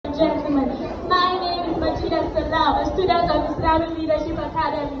gentlemen. My name is Majida Salam, a student of Islamic Leadership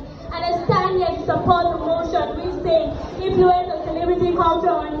Academy, and I stand here to support the motion which says influence of celebrity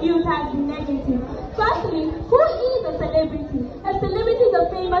culture on youth has been negative. Firstly, who is a celebrity? A celebrity is a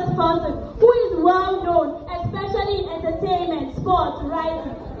famous person who is well known, especially in entertainment, sports,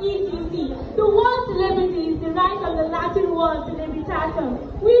 writing, etc. The word celebrity is derived from the Latin word celebritatum,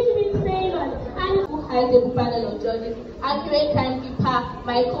 which means famous, and who has a panel of judges, accurate timekeeper,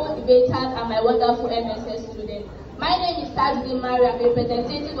 my co-debaters, and my wonderful MSS students. My name is Tajudi Maria,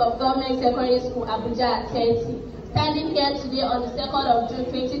 representative of Government Secondary School, Abuja at 30. Standing here today on the 2nd of June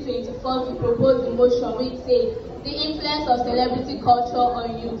 2024 to propose the motion which says the influence of celebrity culture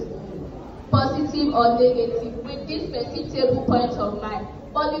on youth, positive or negative, with this specific point of mind.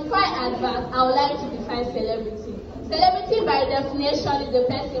 But before I advance, I would like to define celebrity. Celebrity by definition is the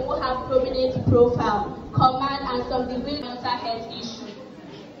person who has prominent profile, command, and some degree of mental health issues.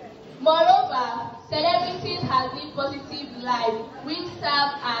 Moreover, celebrities have lived positive life which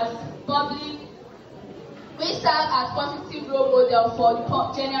serve as positive role model for the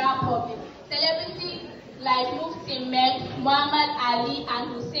general public. Celebrities like Mufti Meg, Muhammad Ali,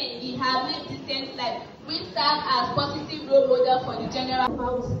 and Hussein, they have lived decent life which serve as positive role model for the general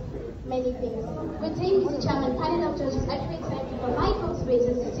about many things. Good day, Mr. Chairman, panel of judges, accurate timekeeper, my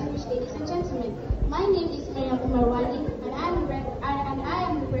co-debaters, distinguished ladies and gentlemen. My name is Maryam Umarwali, and I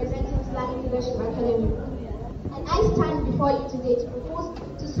am representing Islamic Leadership Academy. And I stand before you today to propose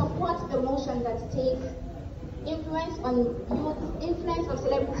to support the motion that states influence of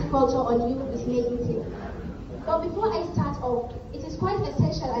celebrity culture on youth is negative. But before I start off, it is quite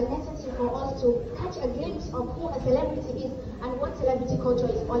essential and necessary for us to catch a glimpse of who a celebrity is and what celebrity culture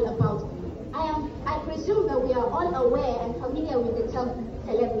is all about. I presume that we are all aware and familiar with the term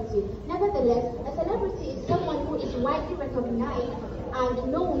celebrity. Nevertheless, a celebrity is someone who is widely recognized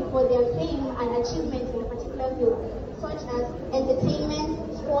and known for their fame and achievements in a particular field, such as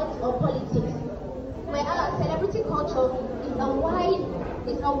entertainment, sports, or politics. Whereas celebrity culture is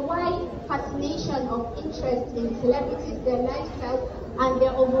a wide fascination of interest in celebrities, their lifestyles, and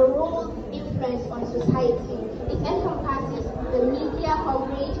their overall influence on society. It encompasses the media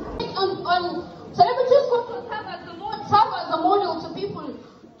coverage. Celebrities culture serve as a model to people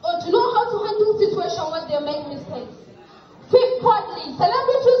to know how to handle situations when they make mistakes. Thirdly,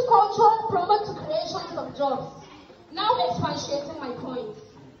 celebrities culture promotes the creation of jobs. Now expatiating my point.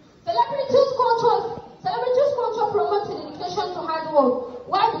 Celebrities culture promotes the dedication to hard work.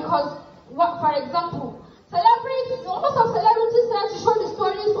 Why? Because, for example, most of celebrities try to show the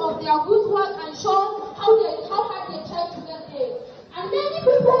stories of their good work and show how hard they try to get there. And many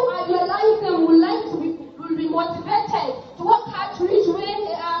people idealize them will be motivated to work hard to reach where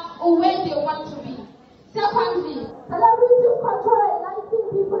they are or where they want to be. Secondly, celebrities culture enlightening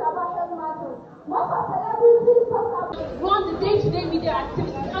people about health matters. Most of celebrities run the day-to-day media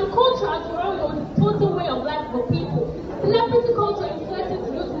activities, and culture as well knows the total way of life for people. Celebrity culture influences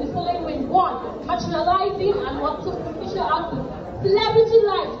youth in the following ways. 1. Materializing and what superficial output. Celebrity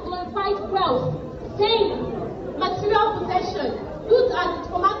life glorifies wealth, fame, material possession. Youth are the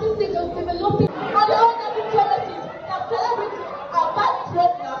traumatic stage of developing